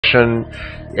question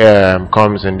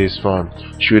comes in this form: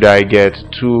 should I get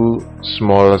two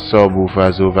smaller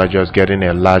subwoofers over just getting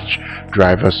a large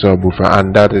driver subwoofer?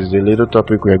 And that is the little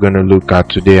topic we're going to look at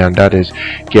today, and that is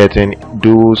getting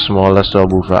dual smaller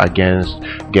subwoofer against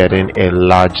getting a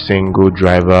large single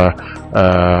driver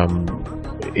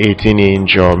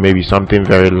 18-inch or maybe something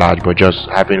very large, but just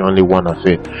having only one of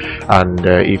it. And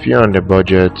if you're on the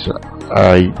budget,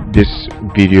 this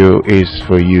video is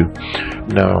for you.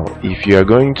 Now, if you are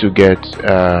going to get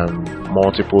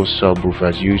multiple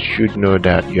subwoofers, you should know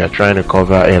that you are trying to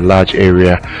cover a large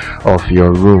area of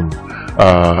your room.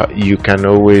 You can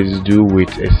always do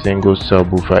with a single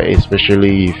subwoofer,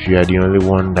 especially if you are the only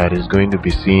one that is going to be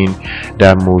seeing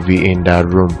that movie in that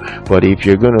room. But if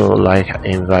you're going to like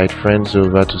invite friends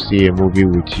over to see a movie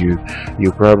with you,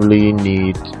 you probably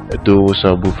need a dual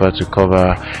subwoofer to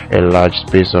cover a large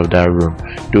space of that room.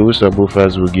 Dual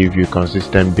subwoofers will give you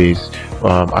consistent bass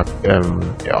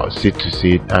seat to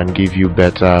seat and give you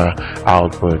better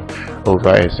output over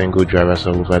a single driver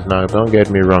subwoofer. Now, don't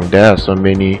get me wrong, there are so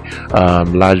many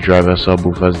large driver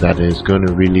subwoofers that is going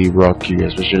to really rock you,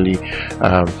 especially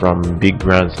from big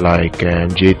brands like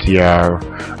JTR,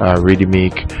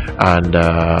 Rhythmic, and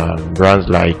brands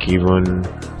like even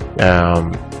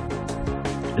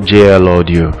JL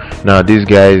Audio. Now, these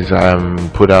guys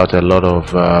put out a lot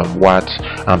of watt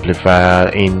amplifier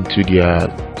into their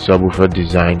subwoofer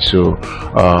design, so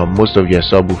most of your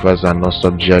subwoofers are not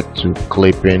subject to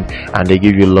clipping, and they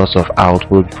give you lots of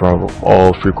output from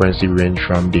all frequency range,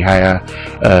 from the higher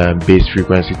bass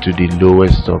frequency to the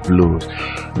lowest of lows.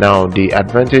 Now, the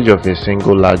advantage of a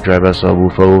single large driver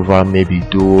subwoofer over maybe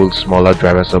dual smaller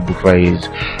driver subwoofer is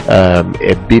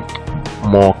a bit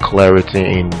more clarity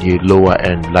in the lower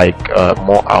end, like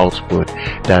more output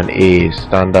than a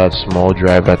standard small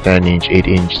driver 10-inch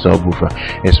 8-inch subwoofer.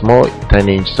 A small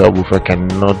 10-inch subwoofer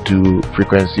cannot do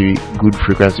good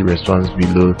frequency response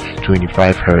below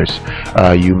 25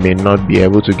 Hz. You may not be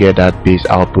able to get that bass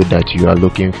output that you are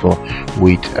looking for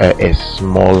with a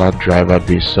smaller driver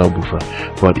bass subwoofer.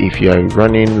 But if you are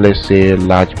running, let's say, a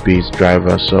large bass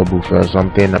driver subwoofer,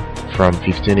 something from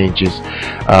 15 inches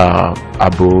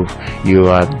above, you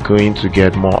are going to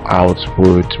get more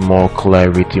output, more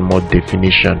clarity, more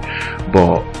definition.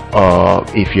 But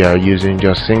if you are using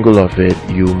just single of it,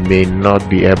 you may not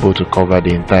be able to cover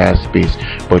the entire space,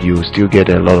 but you will still get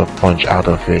a lot of punch out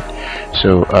of it.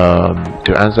 So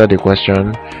to answer the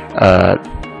question,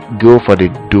 go for the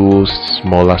dual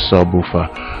smaller subwoofer,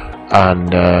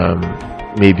 and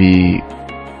maybe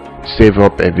save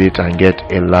up a bit and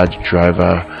get a large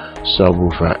driver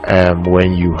subwoofer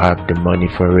when you have the money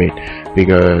for it,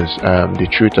 because the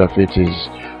truth of it is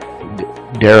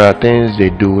there are things the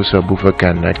dual subwoofer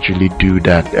can actually do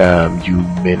that you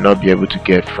may not be able to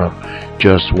get from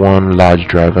just one large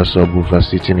driver subwoofer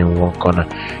sitting in one corner.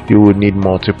 You would need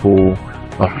multiple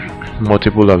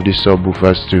of these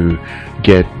subwoofers to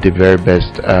get the very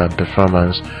best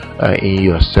performance in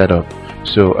your setup.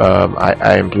 So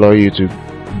I implore you to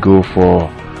go for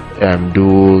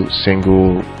dual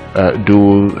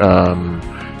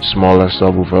smaller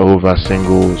subwoofer over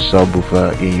single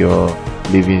subwoofer in your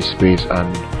living space,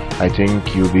 and I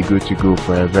think you'll be good to go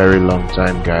for a very long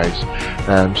time, guys.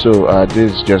 So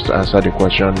this just to answer the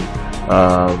question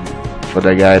for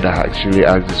the guy that actually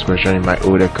asked this question in my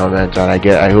older comment, and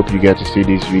I hope you get to see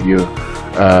this video.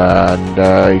 And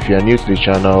if you're new to the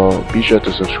channel, be sure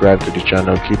to subscribe to the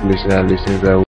channel. Keep listening and listening very well.